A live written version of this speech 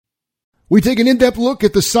We take an in-depth look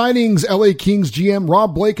at the signings LA Kings GM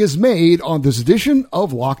Rob Blake has made on this edition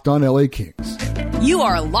of Locked On LA Kings. You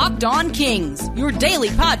are Locked On Kings, your daily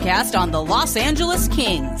podcast on the Los Angeles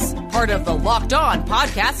Kings. Part of the Locked On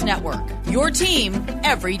Podcast Network, your team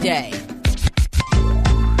every day.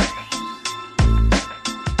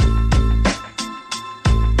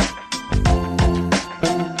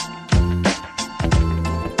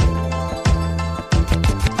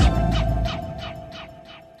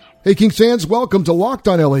 Hey, Kings fans, welcome to Locked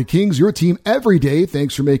On LA Kings, your team every day.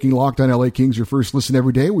 Thanks for making Locked On LA Kings your first listen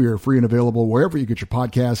every day. We are free and available wherever you get your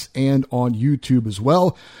podcasts and on YouTube as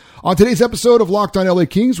well. On today's episode of Locked On LA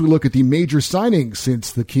Kings, we look at the major signings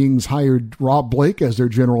since the Kings hired Rob Blake as their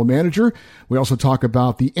general manager. We also talk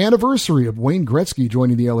about the anniversary of Wayne Gretzky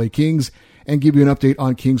joining the LA Kings and give you an update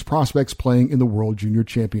on Kings prospects playing in the World Junior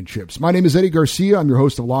Championships. My name is Eddie Garcia. I'm your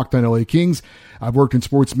host of Locked On LA Kings. I've worked in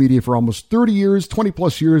sports media for almost 30 years, 20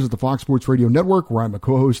 plus years at the Fox Sports Radio Network, where I'm a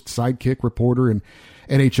co-host, sidekick, reporter, and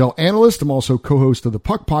NHL analyst. I'm also co-host of the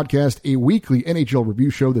Puck Podcast, a weekly NHL review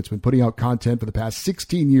show that's been putting out content for the past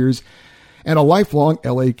 16 years, and a lifelong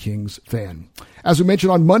LA Kings fan. As we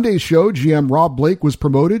mentioned on Monday's show, GM Rob Blake was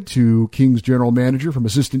promoted to Kings general manager from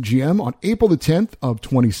assistant GM on April the 10th of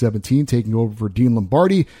 2017, taking over for Dean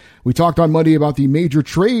Lombardi. We talked on Monday about the major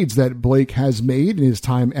trades that Blake has made in his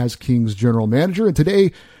time as Kings general manager, and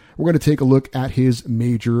today we're going to take a look at his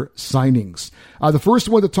major signings. The first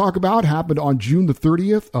one to talk about happened on June the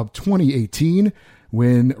 30th of 2018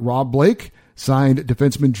 when Rob Blake signed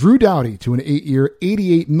defenseman Drew Doughty to an 8-year,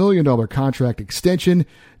 $88 million contract extension.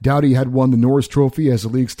 Doughty had won the Norris Trophy as the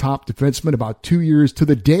league's top defenseman about 2 years to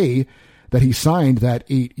the day that he signed that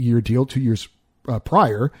 8-year deal 2 years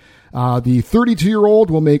prior. The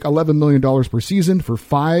 32-year-old will make $11 million per season for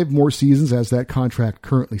 5 more seasons as that contract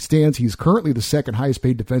currently stands. He's currently the second highest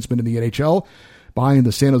paid defenseman in the NHL, behind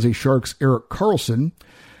the San Jose Sharks' Erik Karlsson.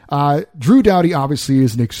 Drew Doughty obviously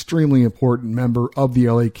is an extremely important member of the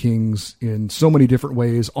LA Kings in so many different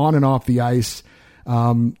ways, on and off the ice.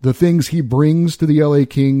 The things he brings to the LA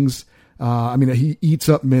Kings, he eats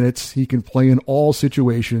up minutes. He can play in all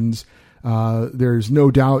situations. There's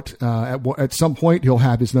no doubt at some point he'll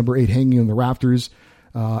have his number 8 hanging in the rafters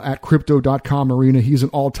at Crypto.com Arena. He's an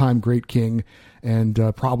all-time great King and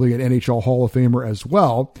probably an NHL Hall of Famer as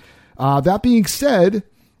well. That being said,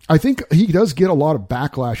 I think he does get a lot of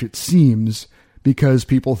backlash, it seems, because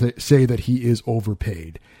people say that he is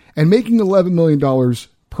overpaid. And making $11 million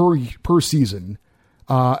per season,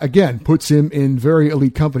 again, puts him in very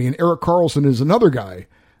elite company. And Erik Karlsson is another guy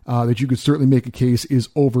that you could certainly make a case is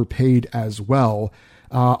overpaid as well.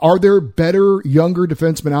 Are there better, younger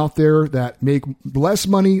defensemen out there that make less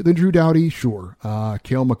money than Drew Doughty? Sure.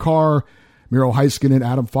 Cale Makar, Miro Heiskanen,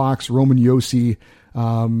 Adam Fox, Roman Josi.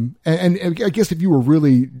 And I guess if you were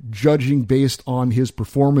really judging based on his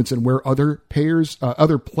performance and where other players,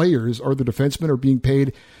 other defensemen are being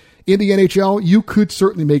paid in the NHL, you could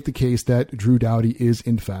certainly make the case that Drew Doughty is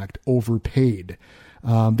in fact overpaid.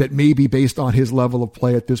 That maybe based on his level of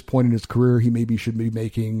play at this point in his career, he maybe should be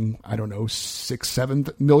making,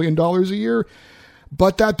 $6-7 million a year.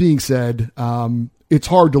 But that being said, it's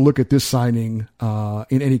hard to look at this signing,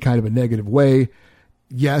 in any kind of a negative way.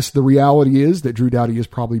 Yes, the reality is that Drew Doughty is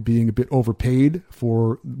probably being a bit overpaid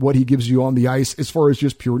for what he gives you on the ice as far as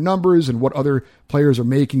just pure numbers and what other players are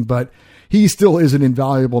making, but he still is an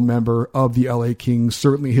invaluable member of the LA Kings.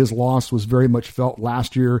 Certainly his loss was very much felt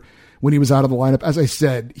last year when he was out of the lineup. As I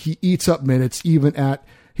said, he eats up minutes even at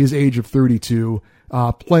his age of 32,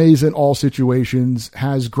 plays in all situations,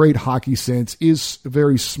 has great hockey sense, is a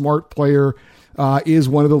very smart player, is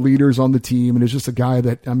one of the leaders on the team, and is just a guy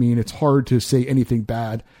that, it's hard to say anything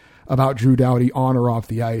bad about Drew Doughty on or off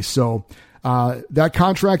the ice. So that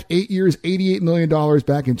contract, 8 years, $88 million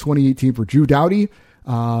back in 2018 for Drew Doughty.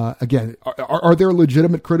 Again, are there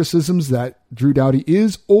legitimate criticisms that Drew Doughty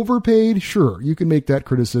is overpaid? Sure, you can make that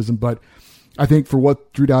criticism, but I think for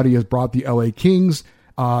what Drew Doughty has brought the LA Kings,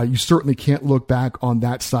 you certainly can't look back on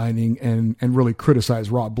that signing and really criticize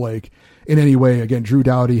Rob Blake in any way. Again, Drew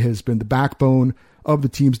Doughty has been the backbone of the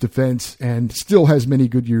team's defense and still has many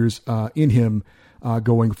good years in him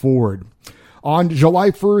going forward. On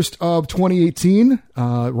July 1st of 2018,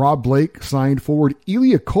 Rob Blake signed forward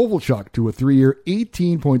Ilya Kovalchuk to a 3-year,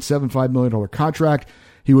 $18.75 million contract.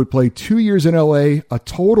 He would play 2 years in LA, a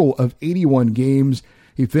total of 81 games.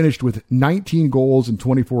 He finished with 19 goals and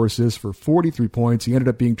 24 assists for 43 points. He ended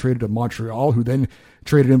up being traded to Montreal, who then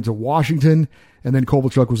traded him to Washington. And then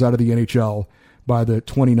Kovalchuk was out of the NHL by the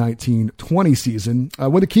 2019-20 season.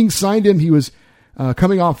 When the Kings signed him, he was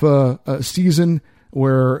coming off a season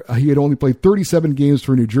where he had only played 37 games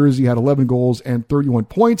for New Jersey, had 11 goals and 31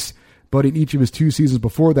 points. but in each of his 2 seasons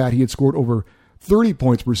before that, he had scored over 30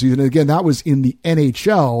 points per season. And again, that was in the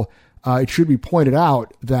NHL. It should be pointed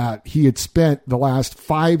out that he had spent the last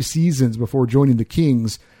 5 seasons before joining the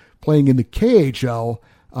Kings playing in the KHL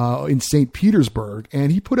in St. Petersburg,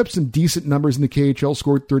 and he put up some decent numbers in the KHL,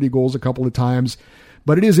 scored 30 goals a couple of times.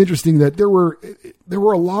 But it is interesting that there were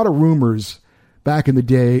a lot of rumors back in the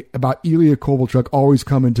day about Ilya Kovalchuk always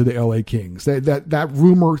coming to the LA Kings. That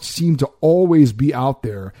rumor seemed to always be out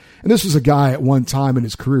there. And this was a guy at one time in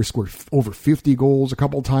his career scored over 50 goals a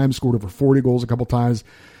couple of times, scored over 40 goals a couple of times.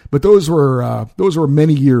 But those were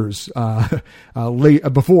many years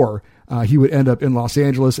late before he would end up in Los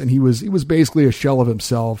Angeles, and he was basically a shell of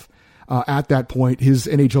himself at that point. His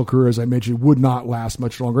NHL career, as I mentioned, would not last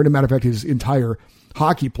much longer. And as a matter of fact, his entire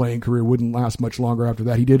hockey playing career wouldn't last much longer after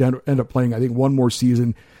that. He did end up playing, I think, one more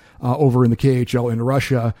season over in the KHL in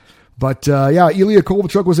Russia. But Ilya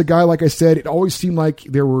Kovalchuk was a guy, like I said, it always seemed like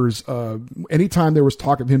there was, anytime there was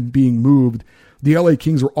talk of him being moved, the LA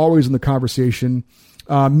Kings were always in the conversation.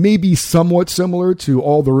 Maybe somewhat similar to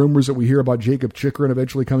all the rumors that we hear about Jakob Chychrun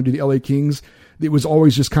eventually coming to the LA Kings. It was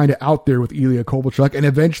always just kind of out there with Ilya Kovalchuk, and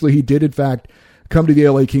eventually he did, in fact, come to the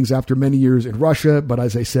LA Kings after many years in Russia, but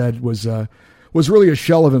as I said, was really a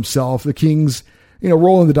shell of himself. The Kings,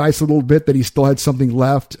 rolling the dice a little bit that he still had something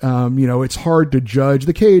left. It's hard to judge.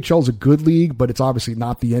 The KHL is a good league, but it's obviously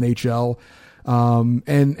not the NHL.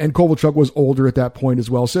 And Kovalchuk was older at that point as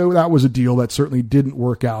well, so that was a deal that certainly didn't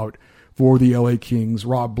work out for the LA Kings,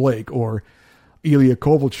 Rob Blake or Ilya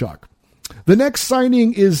Kovalchuk. The next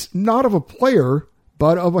signing is not of a player,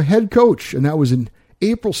 but of a head coach, and that was in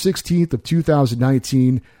April 16th of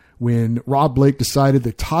 2019 when Rob Blake decided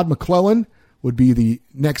that Todd McLellan would be the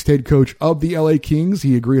next head coach of the LA Kings.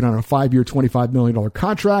 He agreed on a 5-year, $25 million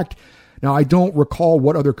contract. Now, I don't recall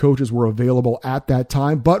what other coaches were available at that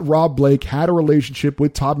time, but Rob Blake had a relationship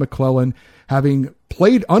with Todd McLellan, having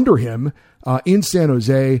played under him in San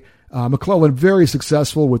Jose. McLellan, very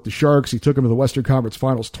successful with the Sharks. He took him to the Western Conference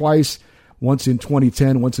Finals twice, once in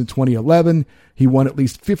 2010, once in 2011. He won at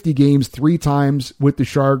least 50 games 3 times with the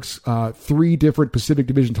Sharks, 3 different Pacific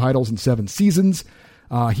Division titles in 7 seasons.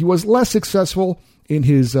 He was less successful in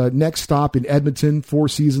his next stop in Edmonton, 4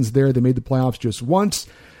 seasons there. They made the playoffs just once.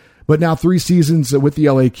 But now 3 seasons with the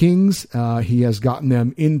LA Kings, he has gotten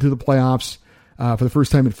them into the playoffs for the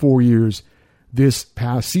first time in 4 years this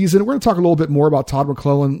past season. We're going to talk a little bit more about Todd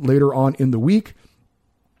McLellan later on in the week.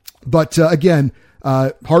 But again,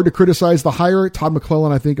 hard to criticize the hire. Todd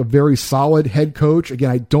McLellan, I think, a very solid head coach. Again,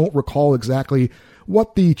 I don't recall exactly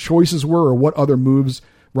what the choices were or what other moves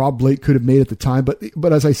Rob Blake could have made at the time.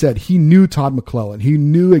 But as I said, he knew Todd McLellan. He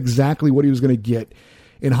knew exactly what he was going to get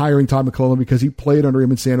in hiring Todd McLellan because he played under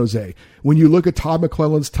him in San Jose. When you look at Todd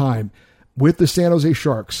McClellan's time with the San Jose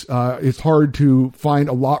Sharks, it's hard to find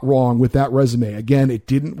a lot wrong with that resume. Again, it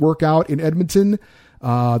didn't work out in Edmonton.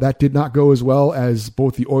 That did not go as well as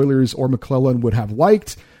both the Oilers or McLellan would have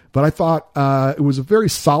liked. But I thought it was a very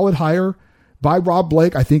solid hire by Rob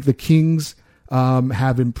Blake. I think the Kings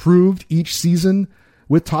have improved each season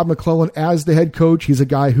with Todd McLellan as the head coach. He's a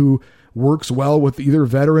guy who works well with either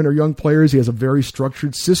veteran or young players. He has a very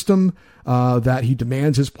structured system that he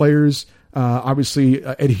demands his players obviously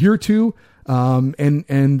adhere to.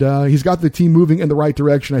 And he's got the team moving in the right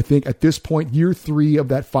direction. I think at this point, year 3 of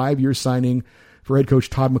that 5-year signing for head coach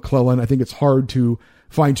Todd McLellan, I think it's hard to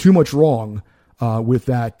find too much wrong with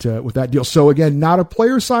that deal. So again, not a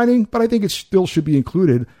player signing, but I think it still should be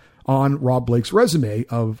included on Rob Blake's resume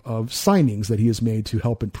of signings that he has made to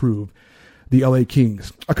help improve the LA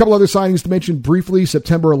Kings. A couple other signings to mention briefly.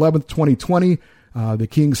 September 11th, 2020, the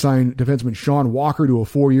Kings signed defenseman Sean Walker to a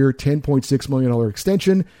 4-year, $10.6 million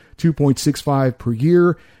extension, $2.65 per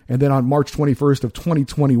year. And then on March 21st of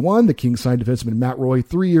 2021, the Kings signed defenseman Matt Roy,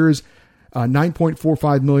 3 years,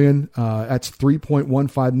 $9.45 million. That's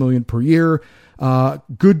 $3.15 million per year.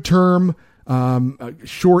 Good term,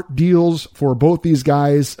 short deals for both these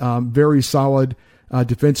guys. Very solid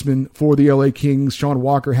defenseman for the LA Kings. Sean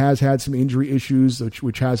Walker has had some injury issues,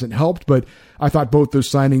 which hasn't helped, but I thought both those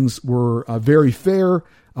signings were very fair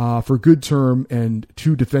for good term and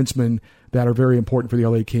 2 defensemen that are very important for the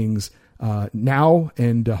LA Kings now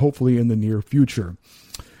and hopefully in the near future.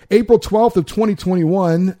 April 12th of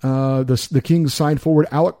 2021, the Kings signed forward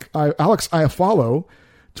Alex Iafallo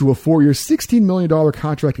to a 4-year, $16 million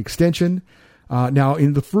contract extension. Now,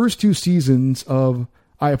 in the first 2 seasons of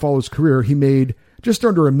Iafallo's career, he made just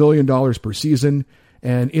under $1 million per season.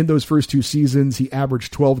 And in those first 2 seasons, he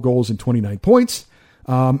averaged 12 goals and 29 points.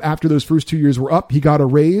 After those first 2 years were up, he got a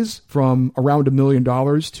raise from around $1 million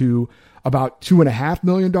to about $2.5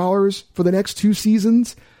 million for the next 2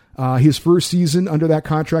 seasons. His first season under that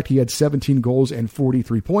contract, he had 17 goals and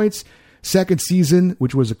 43 points. Second season,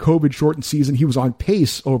 which was a COVID-shortened season, he was on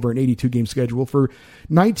pace over an 82-game schedule for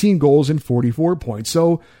 19 goals and 44 points.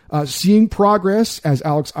 So seeing progress as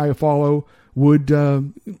Alex Iafallo would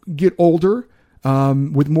get older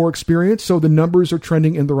with more experience. So the numbers are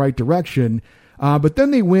trending in the right direction. But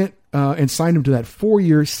then they went and signed him to that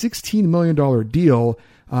 4-year, $16 million deal.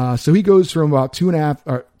 So he goes from about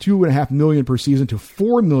 $2.5 million per season to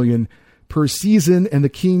 $4 million per season. And the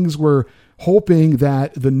Kings were hoping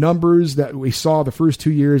that the numbers that we saw the first 2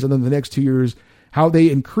 years and then the next 2 years, how they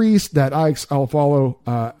increased, that Alex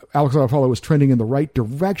Iafallo was trending in the right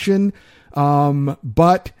direction.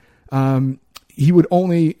 But he would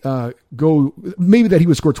only go, maybe that he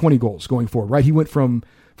would score 20 goals going forward, right? He went from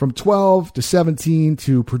 12 to 17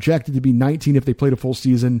 to projected to be 19 if they played a full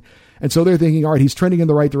season. And so they're thinking, all right, he's trending in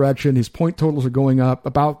the right direction. His point totals are going up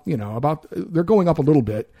they're going up a little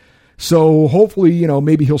bit. So hopefully,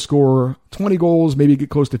 maybe he'll score 20 goals, maybe get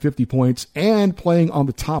close to 50 points, and playing on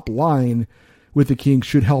the top line with the Kings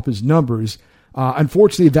should help his numbers.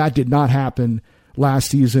 Unfortunately, that did not happen last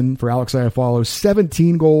season for Alex Iafallo.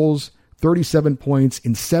 17 goals, 37 points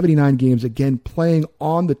in 79 games, again, playing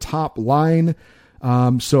on the top line.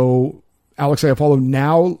 So Alex Iafallo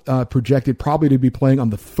now projected probably to be playing on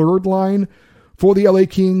the third line for the LA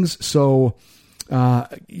Kings. So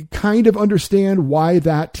you kind of understand why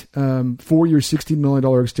that 4-year, $16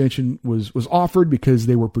 million extension was offered, because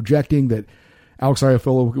they were projecting that Alex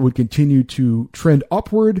Iafallo would continue to trend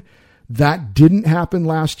upward. That didn't happen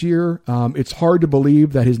last year. It's hard to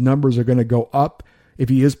believe that his numbers are going to go up if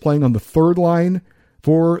he is playing on the third line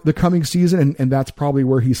for the coming season, and that's probably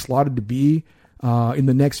where he's slotted to be in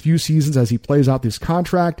the next few seasons as he plays out this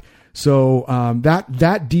contract. So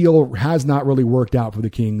that deal has not really worked out for the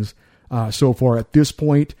Kings so far at this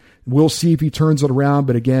point. We'll see if he turns it around.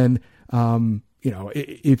 But again,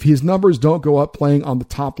 if his numbers don't go up playing on the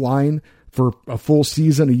top line for a full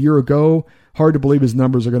season a year ago, hard to believe his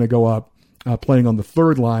numbers are going to go up playing on the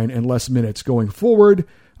third line and less minutes going forward.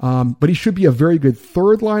 But he should be a very good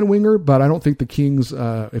third line winger. But I don't think the Kings,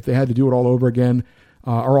 if they had to do it all over again,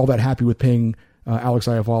 are all that happy with paying Alex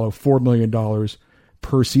Iafallo $4 million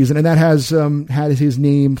per season. And that has had his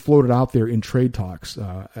name floated out there in trade talks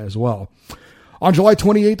as well. On July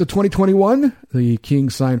 28th of 2021, the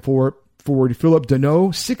Kings signed forward Phillip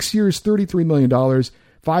Danault, 6 years, $33 million,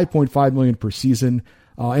 $5.5 million per season.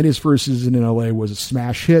 And his first season in LA was a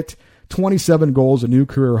smash hit, 27 goals, a new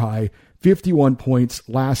career high, 51 points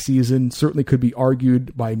last season. Certainly could be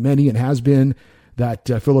argued by many, and has been, that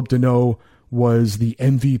Phillip Danault was the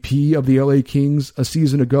MVP of the LA Kings a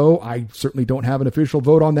season ago. I certainly don't have an official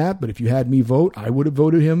vote on that, but if you had me vote, I would have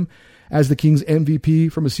voted him as the Kings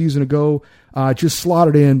MVP from a season ago. Just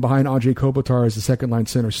slotted in behind Anze Kopitar as the second line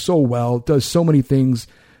center so well, does so many things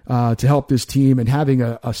to help this team, and having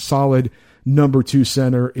a solid number 2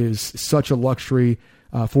 center is such a luxury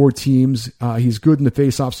for teams. He's good in the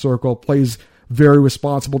faceoff circle, plays very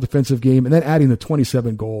responsible defensive game, and then adding the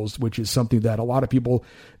 27 goals, which is something that a lot of people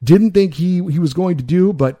didn't think he was going to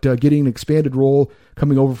do, but getting an expanded role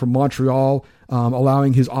coming over from Montreal,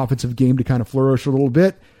 allowing his offensive game to kind of flourish a little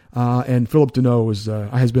bit. And Phillip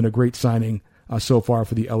Danault has been a great signing so far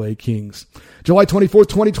for the LA Kings. July 24th,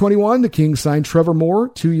 2021, the Kings signed Trevor Moore,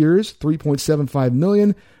 2 years, $3.75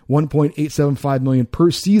 million, $1.875 million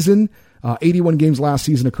per season. 81 games last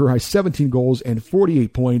season, a career high 17 goals and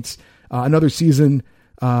 48 points. Another season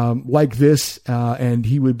like this, and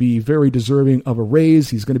he would be very deserving of a raise.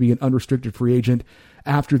 He's going to be an unrestricted free agent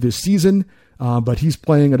after this season, but he's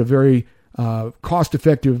playing at a very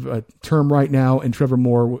cost-effective term right now. And Trevor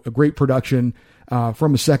Moore, a great production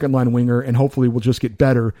from a second-line winger, and hopefully will just get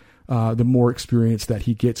better the more experience that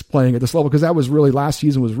he gets playing at this level, because that was really, last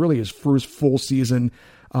season was really his first full season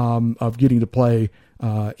of getting to play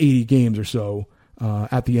 80 games or so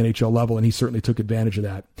at the NHL level, and he certainly took advantage of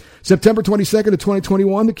that. September 22nd of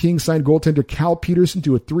 2021, the Kings signed goaltender Cal Peterson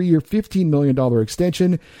to a 3-year, $15 million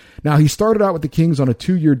extension. Now, he started out with the Kings on a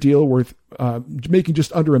 2-year deal worth making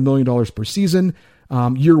just under $1 million per season.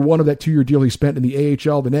 Year one of that 2-year deal he spent in the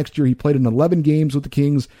AHL. The next year, he played in 11 games with the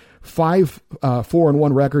Kings,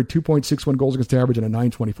 5-4-1 record, 2.61 goals against average, and a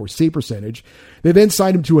 .924 save percentage. They then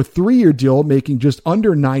signed him to a 3-year deal, making just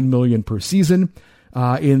under $9 million per season.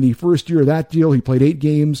 In the first year of that deal, he played 8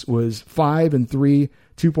 games, was 5-3,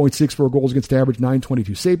 2.64 goals against average,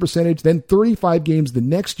 .922 save percentage. Then 35 games the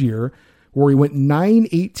next year, where he went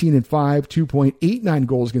 9-18-5, 2.89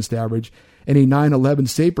 goals against average, and a .911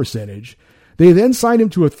 save percentage. They then signed him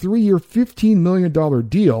to a 3-year, $15 million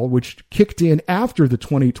deal, which kicked in after the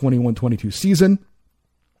 2021-22 season.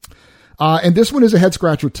 And this one is a head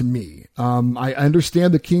scratcher to me. I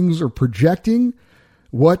understand the Kings are projecting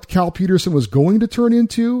what Cal Peterson was going to turn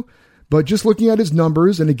into, but just looking at his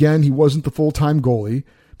numbers, and again, he wasn't the full-time goalie,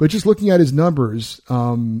 but just looking at his numbers at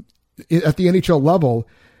the NHL level,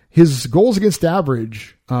 his goals against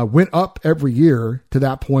average went up every year to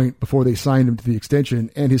that point before they signed him to the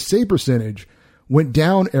extension, and his save percentage went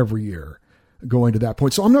down every year going to that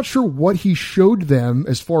point. So I'm not sure what he showed them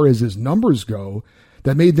as far as his numbers go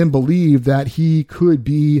that made them believe that he could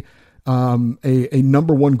be a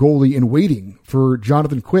number one goalie in waiting for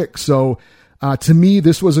Jonathan Quick. So to me,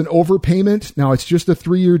 this was an overpayment. Now, it's just a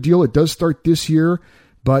 3-year deal. It does start this year.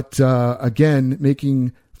 But again,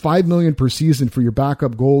 making $5 million per season for your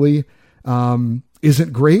backup goalie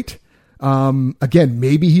isn't great. Again,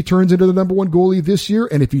 maybe he turns into the number one goalie this year.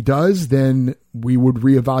 And if he does, then we would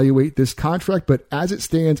reevaluate this contract. But as it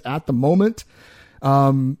stands at the moment,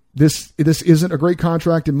 this isn't a great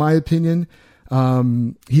contract, in my opinion.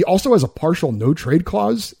 He also has a partial no trade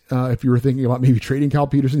clause. If you were thinking about maybe trading Cal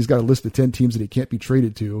Peterson, he's got a list of 10 teams that he can't be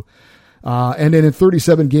traded to. And then in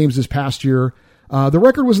 37 games this past year, the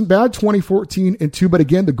record wasn't bad, 20-14-2, but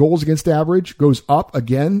again, the goals against average goes up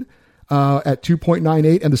again, at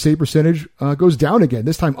 2.98, and the save percentage, goes down again,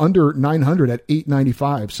 this time under 900 at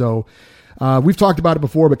 895. So, we've talked about it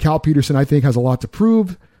before, but Cal Peterson, I think, has a lot to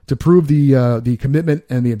prove the commitment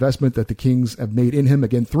and the investment that the Kings have made in him.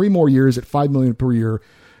 Again, 3 more years at $5 million per year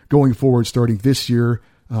going forward, starting this year.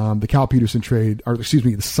 The Cal Peterson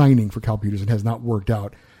the signing for Cal Peterson has not worked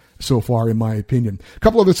out so far, in my opinion. A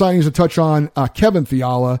couple other signings to touch on. Kevin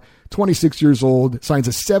Fiala, 26 years old, signs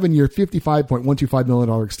a 7-year, $55.125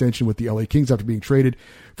 million extension with the LA Kings after being traded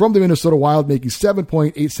from the Minnesota Wild, making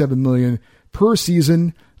 $7.87 million per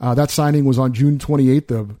season. That signing was on June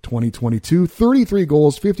 28th of 2022. 33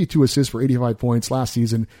 goals, 52 assists for 85 points last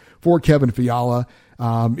season for Kevin Fiala.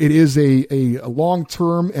 It is a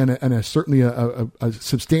long-term and certainly a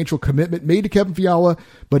substantial commitment made to Kevin Fiala,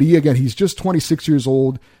 but he's just 26 years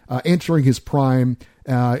old, entering his prime.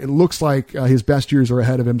 It looks like his best years are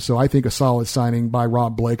ahead of him, so I think a solid signing by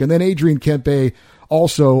Rob Blake. And then Adrian Kempe,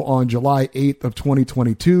 also on July 8th of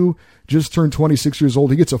 2022, just turned 26 years old.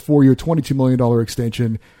 He gets a 4-year, $22 million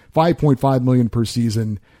extension, $5.5 million per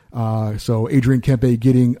season. So Adrian Kempe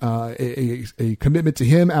getting a commitment to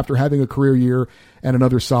him after having a career year, and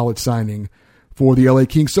another solid signing for the LA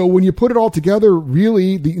Kings. So when you put it all together,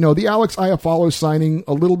 really, the Alex Iafallo signing,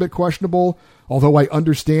 a little bit questionable, although I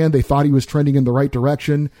understand they thought he was trending in the right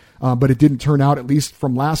direction, but it didn't turn out, at least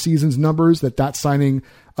from last season's numbers, that signing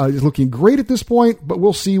is looking great at this point, but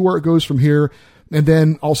we'll see where it goes from here. And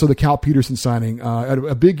then also the Cal Peterson signing,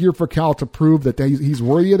 a big year for Cal to prove that he's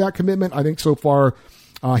worthy of that commitment. I think so far,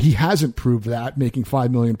 he hasn't proved that, making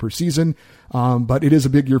 $5 million per season. But it is a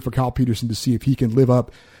big year for Cal Peterson to see if he can live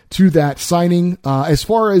up to that signing. As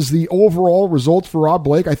far as the overall results for Rob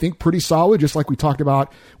Blake, I think pretty solid, just like we talked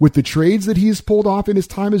about with the trades that he's pulled off in his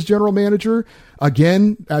time as general manager.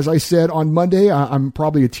 Again, as I said on Monday, I'm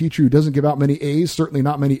probably a teacher who doesn't give out many A's, certainly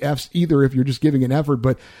not many F's either if you're just giving an effort.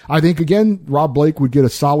 But I think, again, Rob Blake would get a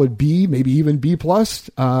solid B, maybe even B+,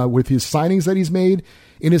 with his signings that he's made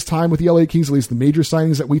in his time with the LA Kings, at least the major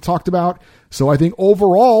signings that we talked about. So I think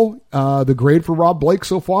overall, the grade for Rob Blake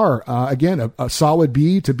so far, again, a solid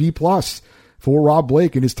B to B+ for Rob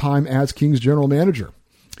Blake in his time as Kings general manager.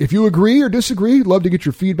 If you agree or disagree, love to get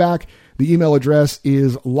your feedback. The email address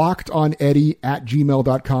is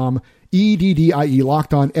lockedoneddie@gmail.com, EDDIE,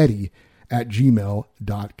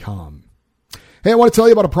 lockedoneddie@gmail.com. Hey, I want to tell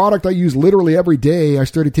you about a product I use literally every day. I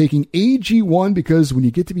started taking AG1 because when you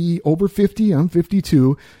get to be over 50, I'm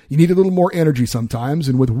 52, you need a little more energy sometimes.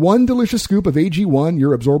 And with one delicious scoop of AG1,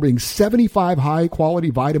 you're absorbing 75 high-quality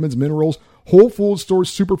vitamins, minerals, whole food stores,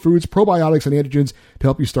 superfoods, probiotics, and antigens to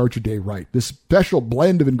help you start your day right. This special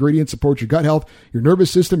blend of ingredients supports your gut health, your nervous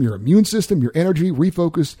system, your immune system, your energy,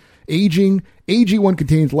 refocus, aging. AG1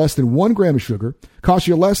 contains less than 1 gram of sugar, costs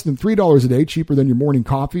you less than $3 a day, cheaper than your morning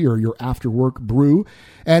coffee or your after-work brew.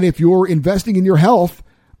 And if you're investing in your health,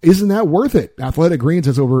 isn't that worth it? Athletic Greens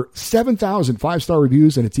has over 7,000 5-star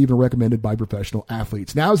reviews, and it's even recommended by professional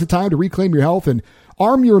athletes. Now is the time to reclaim your health and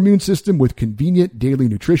arm your immune system with convenient daily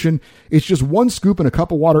nutrition. It's just 1 scoop in a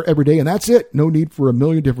cup of water every day, and that's it. No need for a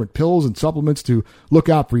million different pills and supplements to look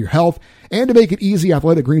out for your health. And to make it easy,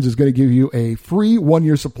 Athletic Greens is going to give you a free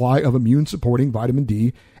 1-year supply of immune-supporting vitamin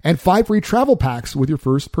D and 5 free travel packs with your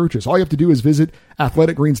first purchase. All you have to do is visit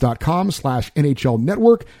athleticgreens.com/NHL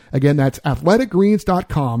Network. Again, that's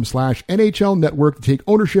athleticgreens.com/NHL Network to take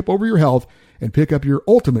ownership over your health and pick up your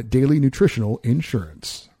ultimate daily nutritional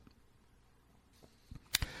insurance.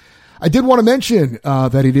 I did want to mention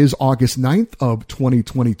that it is August 9th of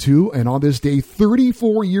 2022, and on this day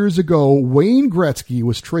 34 years ago, Wayne Gretzky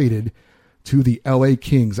was traded to the LA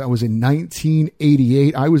Kings. That was in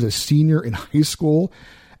 1988. I was a senior in high school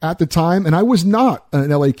at the time, and I was not an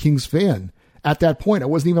LA Kings fan at that point. I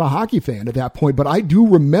wasn't even a hockey fan at that point, but I do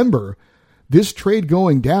remember this trade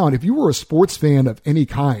going down. If you were a sports fan of any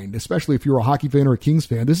kind, especially if you're a hockey fan or a Kings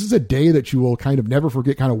fan, this is a day that you will kind of never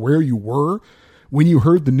forget kind of where you were when you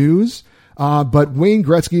heard the news. But Wayne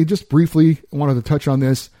Gretzky, just briefly, I wanted to touch on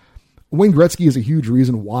this. Wayne Gretzky is a huge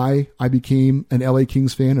reason why I became an LA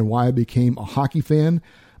Kings fan and why I became a hockey fan.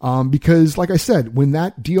 Because like I said, when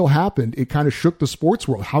that deal happened, it kind of shook the sports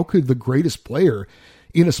world. How could the greatest player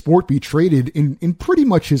in a sport be traded in pretty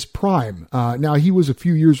much his prime? Now, he was a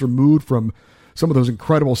few years removed from some of those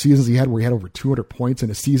incredible seasons he had where he had over 200 points in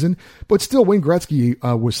a season. But still, Wayne Gretzky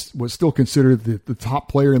was still considered the top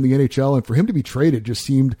player in the NHL. And for him to be traded just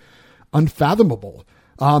seemed unfathomable.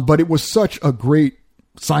 But it was such a great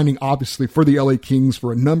signing, obviously, for the LA Kings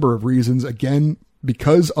for a number of reasons. Again,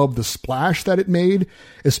 because of the splash that it made,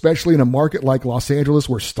 especially in a market like Los Angeles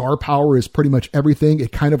where star power is pretty much everything.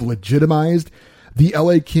 It kind of legitimized the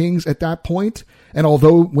LA Kings at that point. And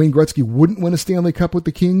although Wayne Gretzky wouldn't win a Stanley Cup with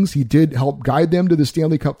the Kings, he did help guide them to the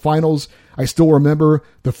Stanley Cup finals. I still remember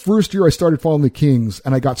the first year I started following the Kings,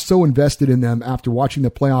 and I got so invested in them after watching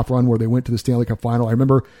the playoff run where they went to the Stanley Cup final. I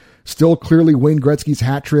remember still clearly Wayne Gretzky's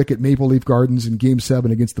hat trick at Maple Leaf Gardens in Game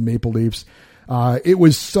 7 against the Maple Leafs. It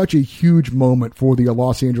was such a huge moment for the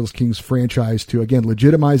Los Angeles Kings franchise to, again,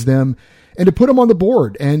 legitimize them and to put them on the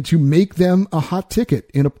board and to make them a hot ticket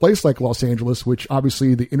in a place like Los Angeles, which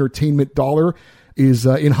obviously the entertainment dollar is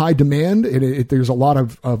in high demand. There's a lot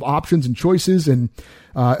of options and choices, and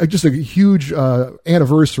just a huge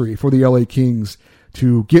anniversary for the LA Kings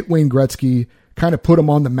to get Wayne Gretzky, kind of put him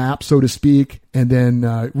on the map, so to speak, and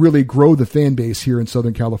then really grow the fan base here in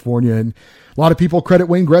Southern California. And a lot of people credit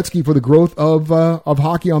Wayne Gretzky for the growth of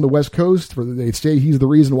hockey on the West Coast. They say he's the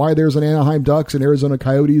reason why there's an Anaheim Ducks and Arizona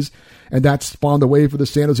Coyotes, and that spawned the way for the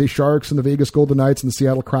San Jose Sharks and the Vegas Golden Knights and the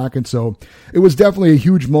Seattle Kraken. So it was definitely a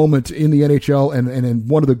huge moment in the NHL and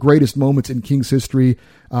one of the greatest moments in Kings history,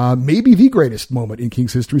 maybe the greatest moment in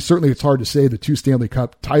Kings history. Certainly, it's hard to say the 2 Stanley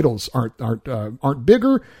Cup titles aren't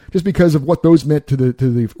bigger just because of what those meant to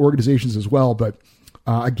the organizations as well. But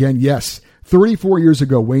again, yes, 34 years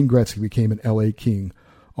ago, Wayne Gretzky became an LA King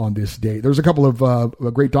on this day. There's a couple of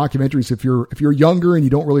great documentaries. If you're younger and you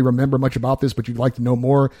don't really remember much about this, but you'd like to know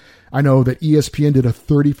more, I know that ESPN did a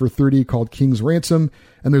 30 for 30 called King's Ransom,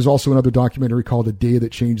 and there's also another documentary called A Day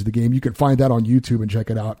That Changed the Game. You can find that on YouTube and check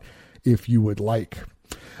it out if you would like.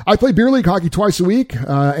 I play beer league hockey twice a week,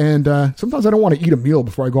 and sometimes I don't want to eat a meal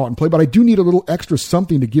before I go out and play, but I do need a little extra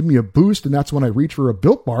something to give me a boost, and that's when I reach for a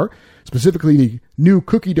Built Bar, specifically the new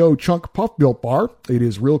Cookie Dough Chunk Puff Built Bar. It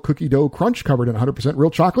is real cookie dough crunch covered in 100% real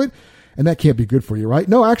chocolate, and that can't be good for you, right?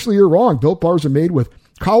 No, actually, you're wrong. Built Bars are made with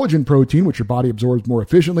collagen protein, which your body absorbs more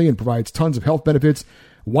efficiently and provides tons of health benefits.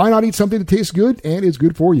 Why not eat something that tastes good and is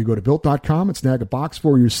good for you? Go to Built.com and snag a box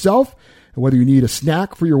for yourself. And whether you need a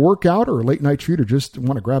snack for your workout or a late night treat or just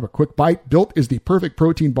want to grab a quick bite, Built is the perfect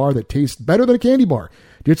protein bar that tastes better than a candy bar.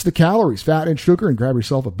 Ditch the calories, fat, and sugar and grab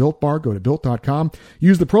yourself a Built bar. Go to Built.com.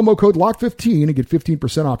 Use the promo code LOCKED15 and get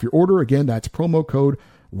 15% off your order. Again, that's promo code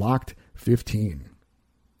LOCKED15.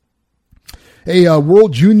 A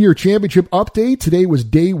World Junior Championship update. Today was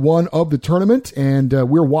day 1 of the tournament, and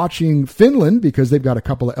we're watching Finland because they've got a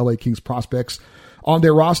couple of LA Kings prospects on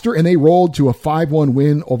their roster, and they rolled to a 5-1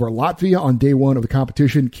 win over Latvia on day 1 of the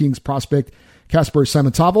competition. Kings prospect Kasper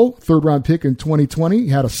Samantavo, third-round pick in 2020,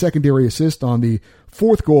 had a secondary assist on the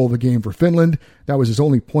 4th goal of the game for Finland. That was his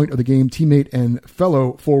only point of the game. Teammate and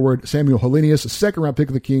fellow forward Samuel Helenius, a second-round pick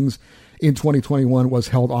of the Kings in 2021, was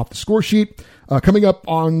held off the score sheet. Coming up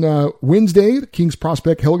on Wednesday, the Kings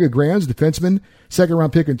prospect Helge Grans, defenseman,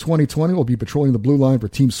 second-round pick in 2020, will be patrolling the blue line for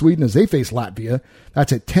Team Sweden as they face Latvia.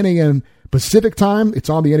 That's at 10 a.m. Pacific time. It's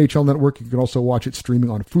on the NHL Network. You can also watch it streaming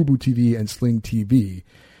on Fubo TV and Sling TV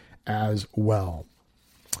as well.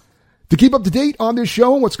 To keep up to date on this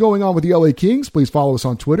show and what's going on with the LA Kings, please follow us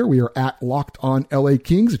on Twitter. We are at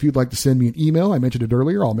LockedOnLAKings. If you'd like to send me an email, I mentioned it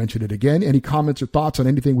earlier, I'll mention it again. Any comments or thoughts on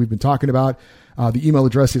anything we've been talking about, the email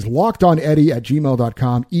address is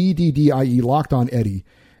lockedoneddie@gmail.com, EDDIE,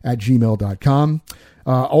 lockedoneddie@gmail.com.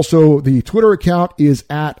 Also, the Twitter account is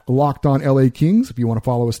at Locked On LA Kings. If you want to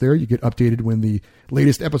follow us there, you get updated when the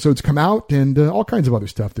latest episodes come out, and all kinds of other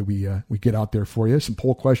stuff that we get out there for you. Some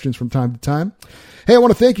poll questions from time to time. Hey, I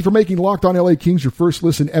want to thank you for making Locked On LA Kings your first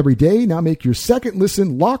listen every day. Now make your second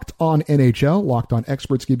listen Locked On NHL. Locked On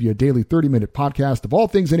experts give you a daily 30-minute podcast of all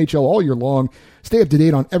things NHL all year long. Stay up to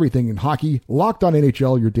date on everything in hockey. Locked On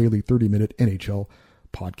NHL, your daily 30-minute NHL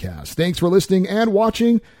podcast. Thanks for listening and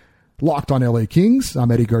watching Locked On LA Kings.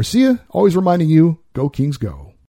 I'm Eddie Garcia, always reminding you, go Kings go.